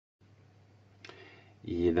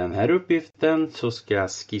I den här uppgiften så ska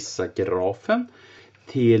jag skissa grafen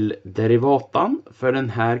till derivatan för den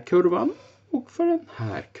här kurvan och för den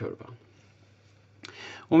här kurvan.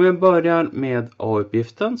 Om jag börjar med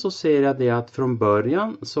A-uppgiften så ser jag det att från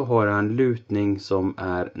början så har jag en lutning som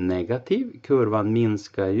är negativ. Kurvan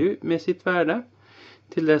minskar ju med sitt värde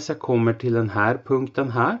till dess jag kommer till den här punkten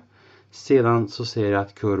här. Sedan så ser jag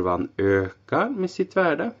att kurvan ökar med sitt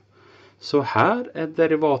värde. Så här är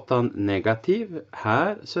derivatan negativ,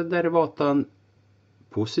 här så är derivatan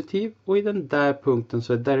positiv och i den där punkten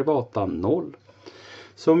så är derivatan 0.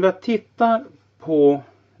 Så om jag tittar på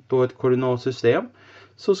då ett koordinatsystem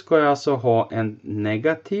så ska jag alltså ha en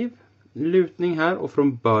negativ lutning här och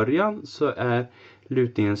från början så är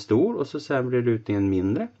lutningen stor och så sen blir lutningen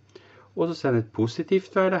mindre. Och så sen ett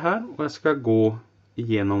positivt värde här och jag ska gå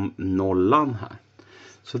igenom nollan här.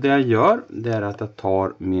 Så det jag gör det är att jag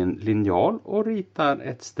tar min linjal och ritar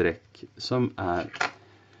ett streck som är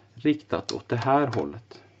riktat åt det här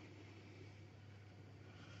hållet.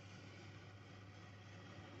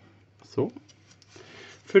 Så.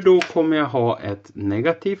 För då kommer jag ha ett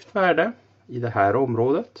negativt värde i det här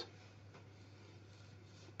området.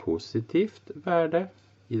 Positivt värde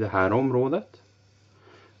i det här området.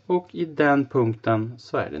 Och i den punkten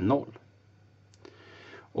så är det 0.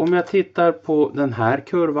 Om jag tittar på den här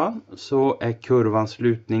kurvan så är kurvans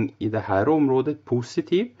lutning i det här området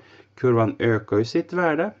positiv. Kurvan ökar ju sitt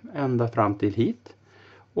värde ända fram till hit.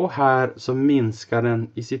 Och här så minskar den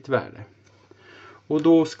i sitt värde. Och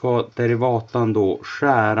då ska derivatan då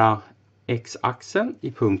skära x-axeln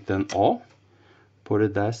i punkten A på det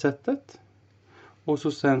där sättet. Och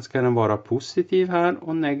så sen ska den vara positiv här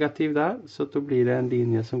och negativ där så då blir det en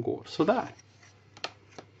linje som går så där.